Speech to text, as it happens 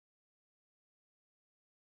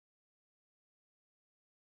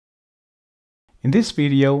In this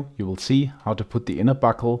video you will see how to put the inner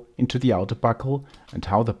buckle into the outer buckle and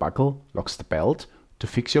how the buckle locks the belt to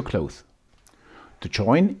fix your clothes. To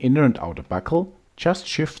join inner and outer buckle, just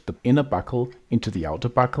shift the inner buckle into the outer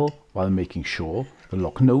buckle while making sure the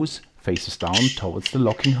lock nose faces down towards the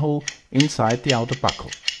locking hole inside the outer buckle.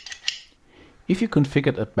 If you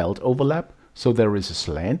configured a belt overlap so there is a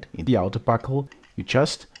slant in the outer buckle, you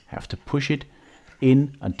just have to push it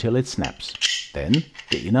in until it snaps. Then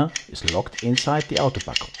the inner is locked inside the outer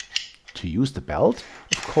buckle. To use the belt,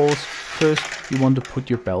 of course, first you want to put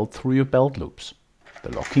your belt through your belt loops.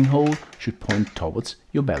 The locking hole should point towards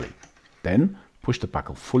your belly. Then push the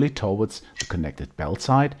buckle fully towards the connected belt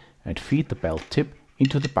side and feed the belt tip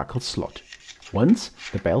into the buckle slot. Once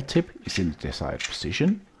the belt tip is in the desired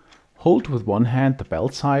position, hold with one hand the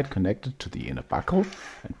belt side connected to the inner buckle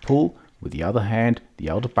and pull with the other hand the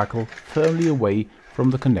outer buckle firmly away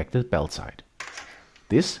from the connected belt side.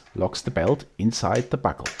 This locks the belt inside the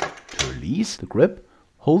buckle. To release the grip,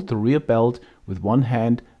 hold the rear belt with one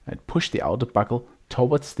hand and push the outer buckle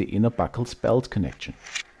towards the inner buckle's belt connection.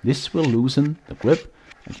 This will loosen the grip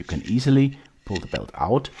and you can easily pull the belt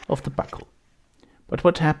out of the buckle. But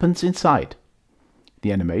what happens inside?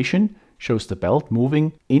 The animation shows the belt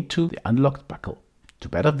moving into the unlocked buckle. To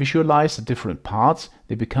better visualize the different parts,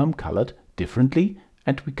 they become colored differently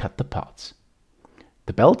and we cut the parts.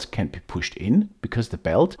 The belt can be pushed in because the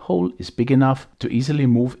belt hole is big enough to easily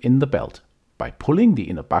move in the belt. By pulling the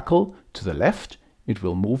inner buckle to the left, it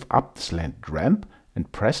will move up the slanted ramp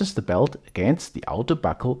and presses the belt against the outer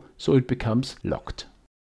buckle so it becomes locked.